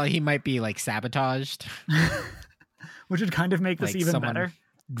it turns out he might be like sabotaged. Which would kind of make this Like even someone better.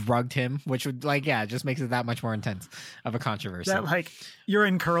 drugged him, which would it just makes it that much more intense of a controversy. That like you're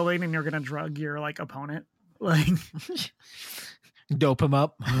in curling and you're gonna drug your like opponent. Like Dope him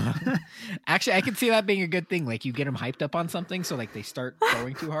up. Actually, I could see that being a good thing. Like you get them hyped up on something so like they start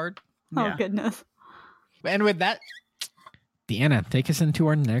throwing too hard. Oh, yeah. goodness. And with that, Deanna, take us into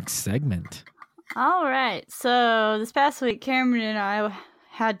our next segment. All right. So this past week, Cameron and I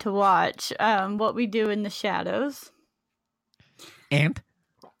had to watch What We Do in the Shadows. And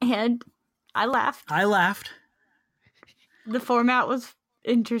And I laughed. The format was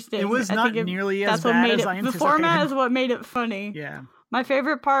interesting. It was I not think nearly as that's what bad made as it. I The anticipated. format is what made it funny. Yeah. My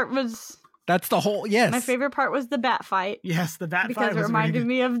favorite part was that's the whole the bat fight. Yes, the bat Because fight it was reminded really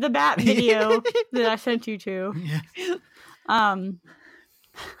me of the bat video that I sent you to. good. Yeah.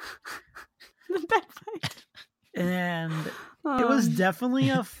 The bat fight. And it was definitely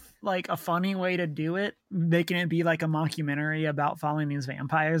a funny way to do it, making it be like a mockumentary about following these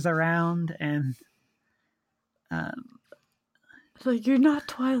vampires around. And like, you're not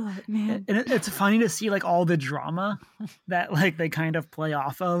Twilight, man. and it's funny to see like all the drama that like they kind of play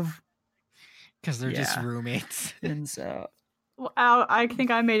off of. because they're just Yeah. roommates. And so Well, I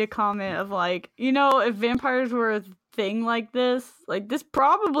think I made a comment of like, if vampires were a thing like this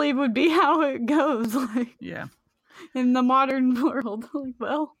probably would be how it goes, like yeah. in the modern world. Like,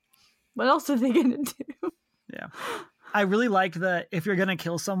 well, what else are they gonna do? Yeah. I really like if you're gonna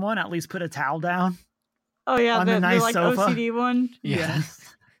kill someone, at least put a towel down. Oh yeah, On the the nice like sofa. OCD one. Yeah. Yes.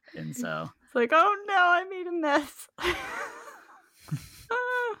 And so It's like, oh no, I made a mess.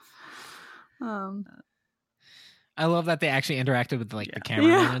 I love that they actually interacted with like the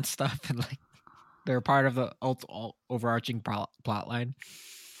cameraman Yeah. and stuff, and like they're part of the overarching plot line.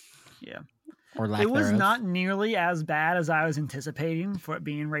 yeah. Or lack It was thereof. not nearly as bad as I was anticipating for it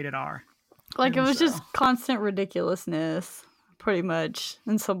being rated R. Like, it And was so- just constant ridiculousness, pretty much,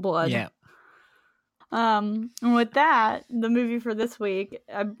 and some blood. Yeah. And with that, the movie for this week,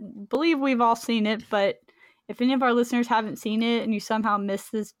 I believe we've all seen it, but if any of our listeners haven't seen it and you somehow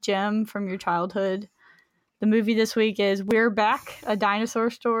missed this gem from your childhood, the movie this week is We're Back, a Dinosaur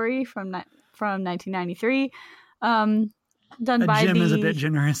Story from 1993. Done by Jim the is a bit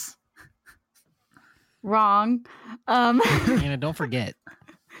generous. wrong. Don't forget.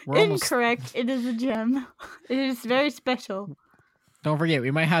 We're almost. Incorrect. It is a gem. It is very special. Don't forget,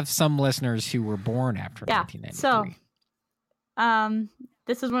 we might have some listeners who were born after Yeah. 1993. So,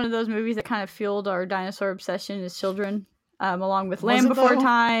 this is one of those movies that kind of fueled our dinosaur obsession as children, along with Was Land it, Before though?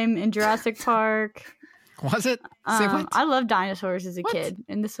 Time and Jurassic Park. Was it? Say what? I loved dinosaurs as a What? kid,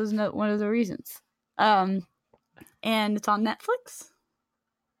 and this was one of the reasons. and it's on Netflix.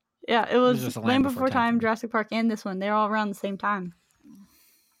 Yeah, it was just a Land Before Time, Jurassic Park, and this one. They're all around the same time.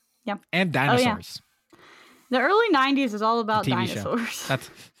 Yeah. And dinosaurs. Oh, yeah. The early 90s is all about TV dinosaurs. show. That's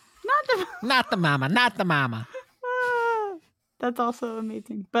Not the not the mama. That's also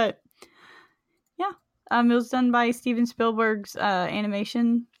amazing. But yeah, it was done by Steven Spielberg's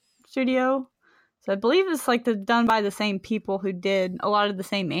animation studio. So I believe it's like done by the same people who did a lot of the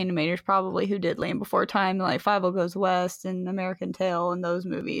same animators probably who did Land Before Time, like Five Goes West and American Tail and those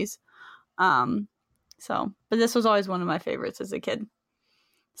movies. But this was always one of my favorites as a kid.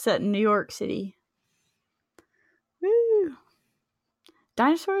 Set in New York City. Woo!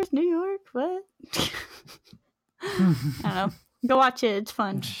 Dinosaurs, New York, what? I don't know. Go watch it. It's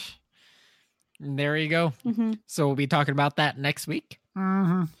fun. There you go. Mm-hmm. So we'll be talking about that next week.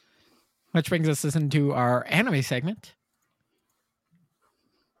 Mm-hmm. Which brings us into our anime segment.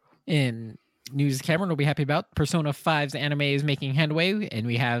 In news, Cameron will be happy about. Persona 5's anime is making headway, and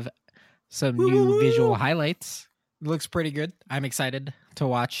we have some new visual highlights. It looks pretty good. I'm excited to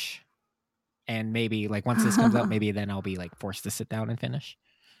watch. And maybe, like, once this comes out, maybe then I'll be, like, forced to sit down and finish.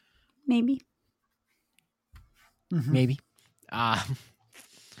 Maybe. Mm-hmm. Maybe. But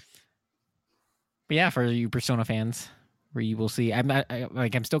yeah, for you Persona fans, where you will see,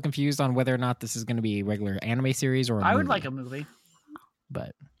 I'm still confused on whether or not this is going to be a regular anime series or a I would movie. like a movie.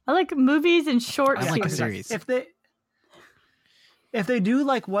 But I like movies and short I like a series. series. If they do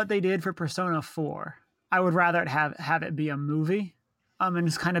like what they did for Persona 4, I would rather have it be a movie, and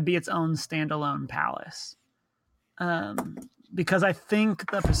just kind of be its own standalone palace. Because I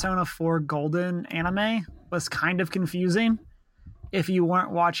think the Persona 4 Golden anime was kind of confusing if you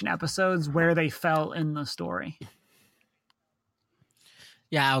weren't watching episodes where they fell in the story.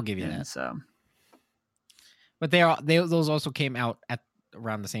 Yeah, I'll give you And that. so, But those also came out at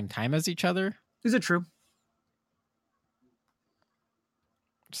around the same time as each other. is it true?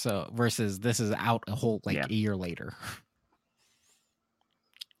 So versus this is out a whole a year later.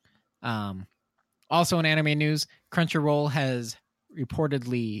 Also in anime news, Crunchyroll has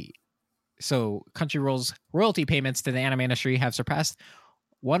reportedly, so Crunchyroll's royalty payments to the anime industry have surpassed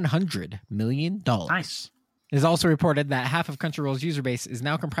 $100 million. Nice. It is also reported that half of Crunchyroll's user base is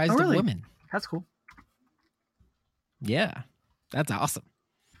now comprised of women. That's cool. Yeah, that's awesome.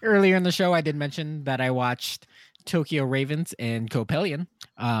 Earlier in the show, I did mention that I watched Tokyo Ravens and Copelion.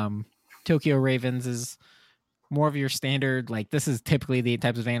 Tokyo Ravens is more of your standard, like, this is typically the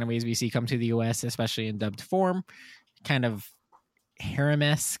types of animes we see come to the US, especially in dubbed form, kind of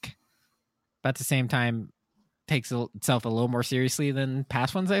harem-esque, but at the same time takes itself a little more seriously than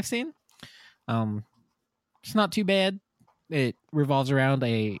past ones I've seen. It's not too bad. It revolves around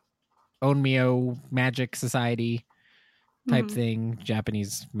a Onmyo magic society type thing,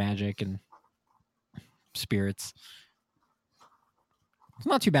 Japanese magic and spirits. It's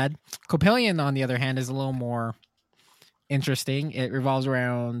not too bad. Copelion, on the other hand, is a little more interesting. It revolves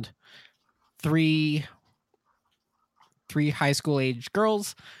around three high school age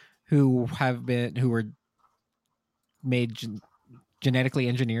girls who were made genetically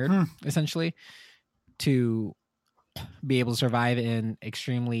engineered, essentially, to be able to survive in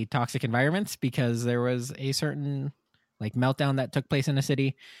extremely toxic environments because there was a certain meltdown that took place in the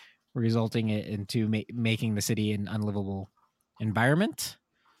city, resulting into making the city an unlivable environment.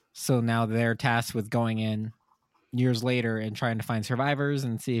 So now they're tasked with going in years later and trying to find survivors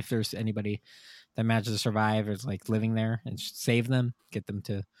and see if there's anybody that manages to survive or is living there and save them, get them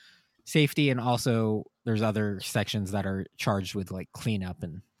to safety. And also there's other sections that are charged with cleanup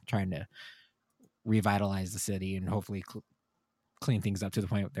and trying to revitalize the city and hopefully clean things up to the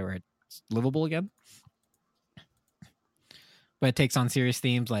point where it's livable again. But it takes on serious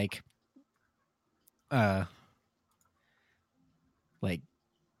themes like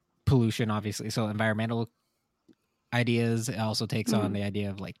pollution, obviously. So environmental ideas. It also takes on the idea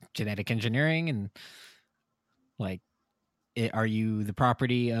of genetic engineering and are you the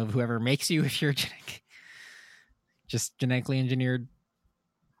property of whoever makes you if you're just genetically engineered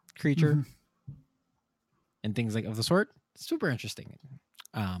creature and things of the sort. Super interesting.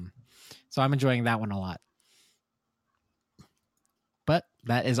 So I'm enjoying that one a lot. But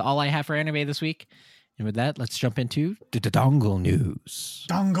that is all I have for anime this week. And with that, let's jump into the dongle news.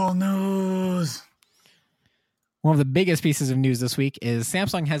 Dongle news. One of the biggest pieces of news this week is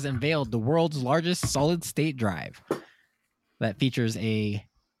Samsung has unveiled the world's largest solid-state drive that features a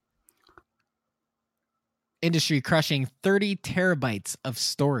industry-crushing 30 terabytes of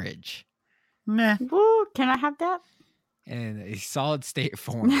storage. Meh. Woo, can I have that? In a solid-state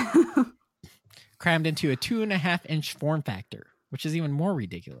form. Crammed into a 2.5-inch form factor, which is even more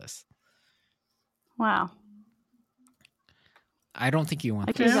ridiculous. Wow. I don't think you want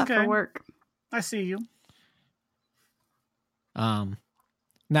I this. use that Okay. for work. I see you.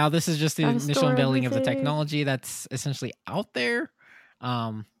 Now this is just the Gotta initial store unveiling of the everything. technology that's essentially out there.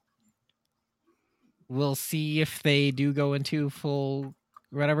 We'll see if they do go into full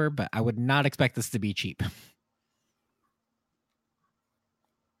whatever, but I would not expect this to be cheap.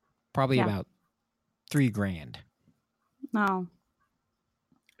 Probably Yeah. about $3,000. No.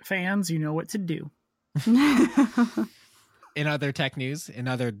 Fans, you know what to do. In other tech news, in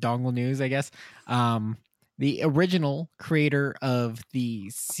other dongle news, I guess, the original creator of the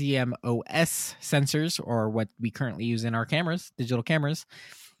CMOS sensors, or what we currently use in our cameras, digital cameras,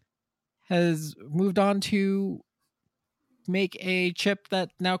 has moved on to make a chip that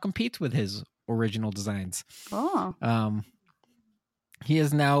now competes with his original designs. Oh. He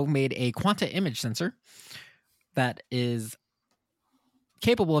has now made a quanta image sensor that is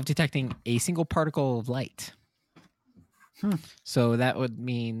capable of detecting a single particle of light. So that would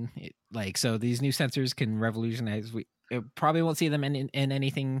mean, so these new sensors can revolutionize. We probably won't see them in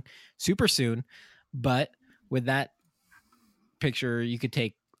anything super soon, but with that picture, you could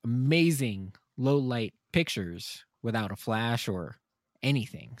take amazing low light pictures without a flash or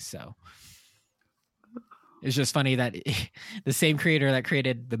anything. So it's just funny that the same creator that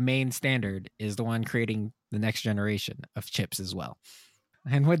created the main standard is the one creating the next generation of chips as well.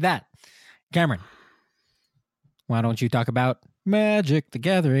 And with that, Cameron, why don't you talk about Magic the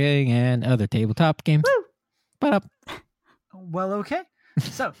Gathering and other tabletop games? But Well, okay.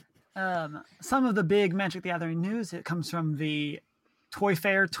 So, some of the big Magic the Gathering news, it comes from the Toy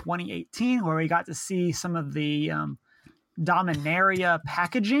Fair 2018, where we got to see some of the Dominaria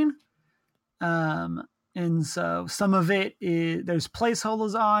packaging. And so some of it is, there's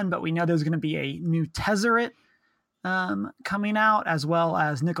placeholders on, but we know there's going to be a new Tezzeret coming out, as well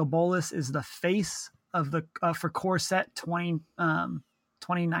as Nicol Bolas is the face of the for Core Set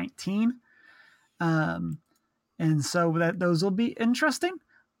 2019. And so those will be interesting.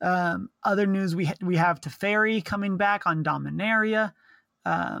 Other news, we have Teferi coming back on Dominaria,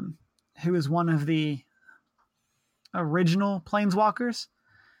 who is one of the original Planeswalkers.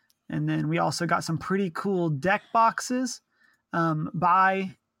 And then we also got some pretty cool deck boxes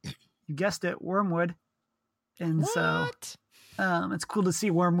by, you guessed it, Wormwood. And so it's cool to see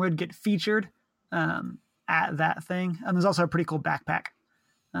Wormwood get featured at that thing. And there's also a pretty cool backpack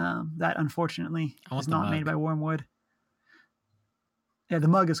that unfortunately is not made by Wormwood. Yeah, the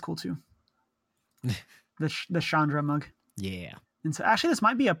mug is cool too. the Chandra mug. Yeah. And so actually this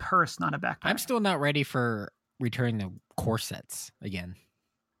might be a purse, not a backpack. I'm still not ready for returning the core sets again.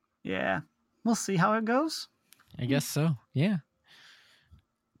 Yeah. We'll see how it goes. I guess so. Yeah.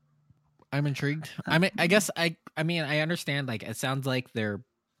 I'm intrigued. I mean, I understand, like, it sounds like their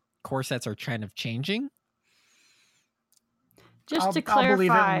core sets are kind of changing. Just to I'll believe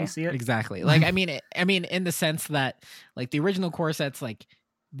it when clarify, we see it. Exactly. Like, I mean, in the sense that, like, the original core sets, like,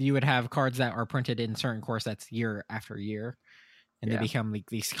 you would have cards that are printed in certain core sets year after year, and they become like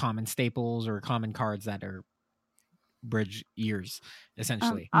these common staples or common cards that are bridge years,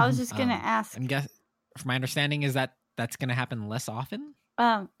 essentially. I was just gonna ask. From my understanding, is that that's gonna happen less often.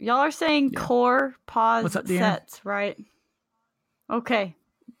 Y'all are saying core pause What's up, Deanna? sets, right? Okay.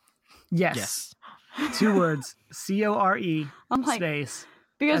 Yes. 2 words. CORE I'm like, space.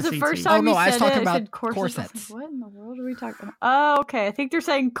 because the SET. first time no, you I was said talking it, about it said core core sets. I was sets. like, what in the world are we talking about? Oh, okay. I think they're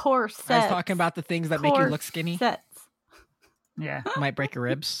saying core sets. I was talking about the things that make you Core look skinny. Sets. Yeah. Might break your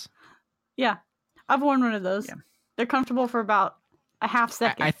ribs. Yeah. I've worn one of those. Yeah. They're comfortable for about a half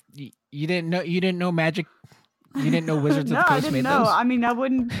second. You didn't know Magic. You didn't know Wizards No, of the I Coast didn't made know. those. I mean, I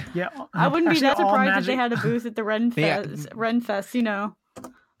wouldn't Yeah. be Actually, that all surprised if they Magic- had a booth at the Renfest, you know.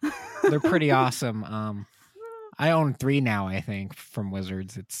 They're pretty awesome. I own 3 now, I think, from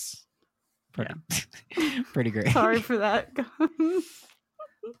Wizards. It's pretty, pretty great. Sorry for that.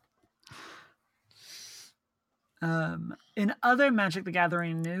 In other Magic the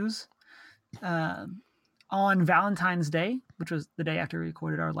Gathering news, on Valentine's Day, which was the day after we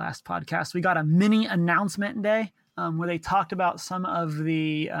recorded our last podcast, we got a mini announcement day where they talked about some of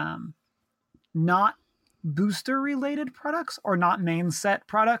the not booster related products or not main set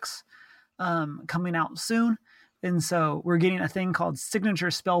products coming out soon. And so we're getting a thing called Signature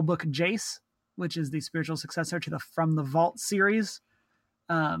Spellbook Jace, which is the spiritual successor to the From the Vault series,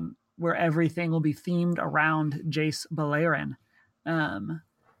 where everything will be themed around Jace Beleren. And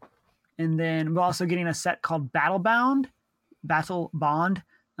then we're also getting a set called Battle Bond,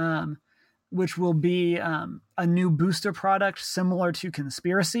 which will be a new booster product similar to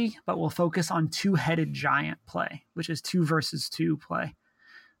Conspiracy, but will focus on 2-headed giant play, which is 2 versus 2 play.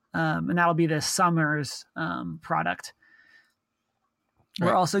 And that'll be this summer's product.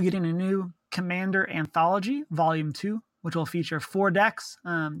 We're also getting a new Commander Anthology, Volume 2, which will feature 4 decks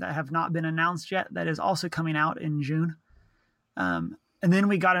that have not been announced yet. That is also coming out in June. And then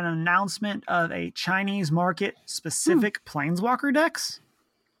we got an announcement of a Chinese market specific Planeswalker decks,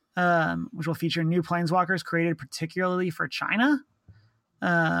 which will feature new Planeswalkers created particularly for China.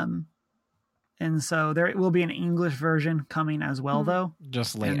 And so there will be an English version coming as well, though.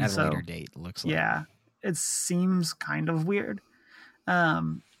 Just at a later date, looks like. Yeah, it seems kind of weird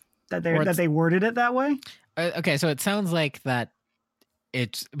that they worded it that way. Okay, so it sounds like that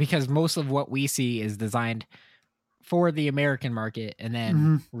it's because most of what we see is designed for the American market and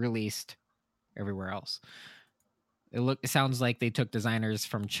then released everywhere else. It sounds like they took designers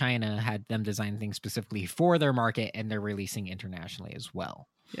from China, had them design things specifically for their market, and they're releasing internationally as well.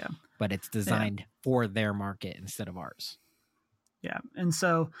 Yeah. But it's designed for their market instead of ours. Yeah. And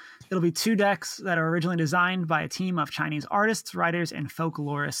so it'll be 2 decks that are originally designed by a team of Chinese artists, writers, and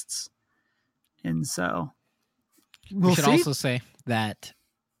folklorists. And so we should also say that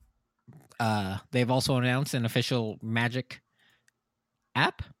they've also announced an official Magic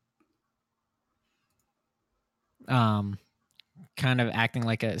app. Kind of acting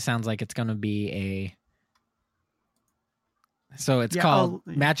like it sounds like it's going to be so it's called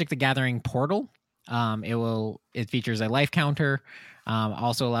Magic the Gathering Portal. It features a life counter,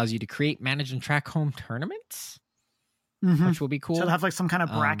 also allows you to create, manage, and track home tournaments, which will be cool. So it'll have like some kind of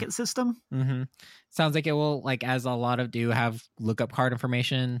bracket system. Sounds like it will, like as a lot of do, have lookup card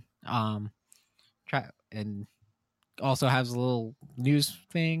information, and also has a little news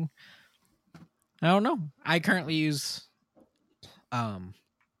thing. I don't know. I currently use the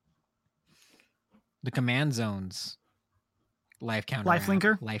Command Zones life counter,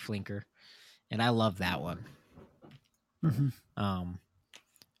 Lifelinker, and I love that one.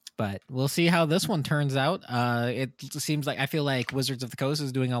 But we'll see how this one turns out. It seems like I feel like Wizards of the Coast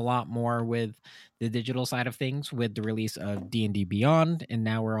is doing a lot more with the digital side of things with the release of D&D Beyond, and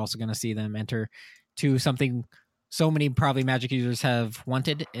now we're also going to see them enter to something so many probably Magic users have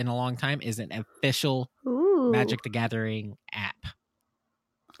wanted in a long time, is an official Magic the Gathering app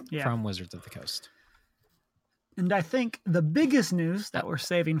from Wizards of the Coast. And I think the biggest news that we're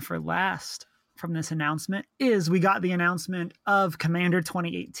saving for last from this announcement is we got the announcement of Commander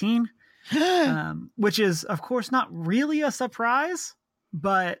 2018, which is, of course, not really a surprise,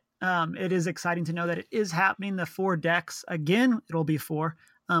 but it is exciting to know that it is happening. The 4 decks, again, it'll be 4,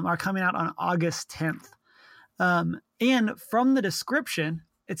 are coming out on August 10th. And from the description,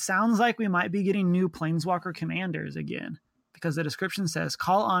 it sounds like we might be getting new Planeswalker commanders again, because the description says,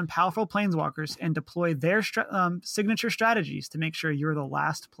 call on powerful Planeswalkers and deploy their signature strategies to make sure you're the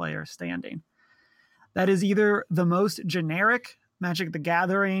last player standing. That is either the most generic Magic the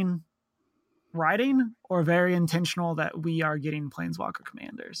Gathering writing or very intentional that we are getting Planeswalker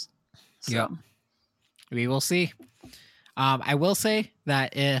commanders. So. Yep. We will see. I will say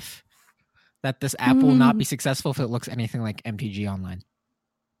that this app will not be successful if it looks anything like MTG Online.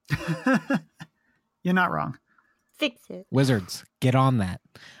 You're not wrong. Fix it. Wizards, get on that.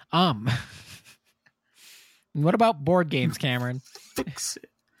 What about board games, Cameron? Fix it.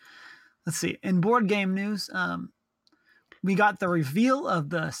 Let's see. In board game news, we got the reveal of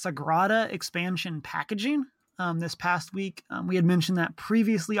the Sagrada expansion packaging this past week. We had mentioned that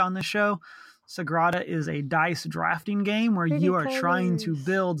previously on the show. Sagrada is a dice drafting game where you are trying to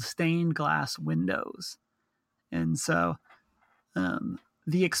build stained glass windows. And so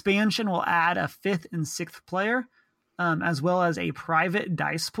the expansion will add a 5th and 6th player, as well as a private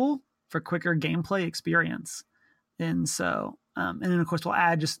dice pool for quicker gameplay experience. And so, and then of course we'll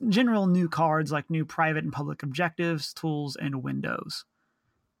add just general new cards like new private and public objectives, tools, and windows.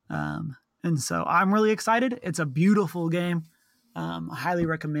 And so I'm really excited. It's a beautiful game. I highly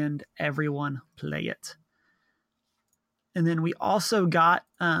recommend everyone play it. And then we also got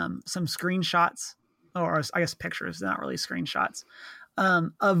some screenshots, or I guess pictures, not really screenshots,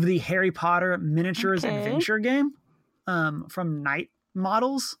 of the Harry Potter miniatures adventure game from Night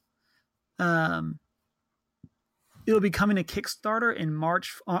Models. It'll be coming to Kickstarter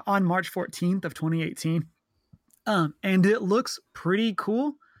on March 14th of 2018. And it looks pretty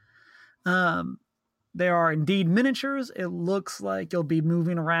cool. There are indeed miniatures. It looks like you'll be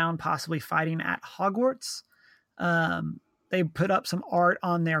moving around, possibly fighting at Hogwarts. They put up some art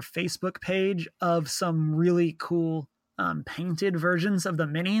on their Facebook page of some really cool painted versions of the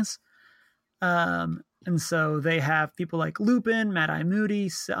minis. And so they have people like Lupin, Mad-Eye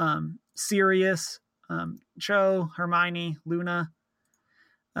Moody, Sirius, Cho, Hermione, Luna.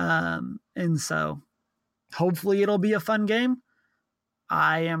 And so hopefully it'll be a fun game.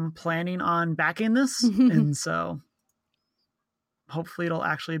 I am planning on backing this. And so hopefully it'll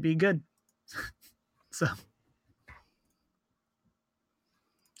actually be good. So,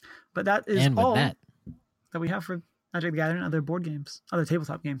 but that is And with all that we have for Magic the Gathering, other board games, other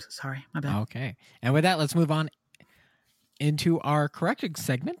tabletop games. Sorry, my bad. Okay. And with that, let's move on into our correcting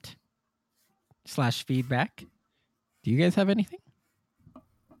segment / feedback. Do you guys have anything?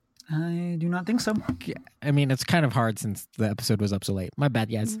 I do not think so. I mean, it's kind of hard since the episode was up so late. My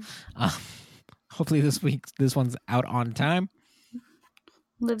bad, guys. Hopefully this one's out on time.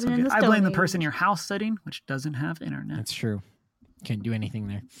 Living in the I Stone blame the Age. person in your house setting, which doesn't have internet. That's true. Can't do anything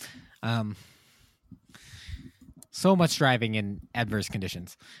there. So much driving in adverse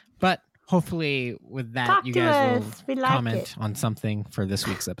conditions. But hopefully with that, Talk you to guys us. will We like comment it. on something for this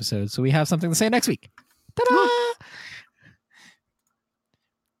week's episode. So we have something to say next week. Ta-da!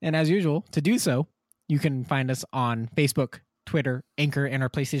 And as usual, to do so, you can find us on Facebook, Twitter, Anchor, and our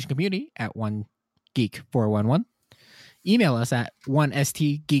PlayStation community at 1geek411. Email us at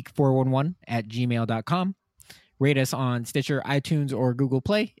 1stgeek411@gmail.com. Rate us on Stitcher, iTunes, or Google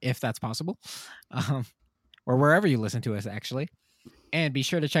Play, if that's possible. Or wherever you listen to us, actually. And be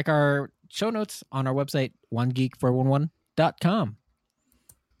sure to check our show notes on our website, 1geek411.com.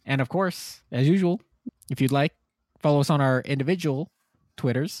 And of course, as usual, if you'd like, follow us on our individual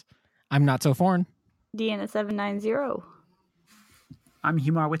Twitters. I'm Not So Foreign. Deanna790. I'm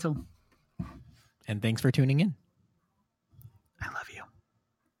Humar Whittle. And thanks for tuning in.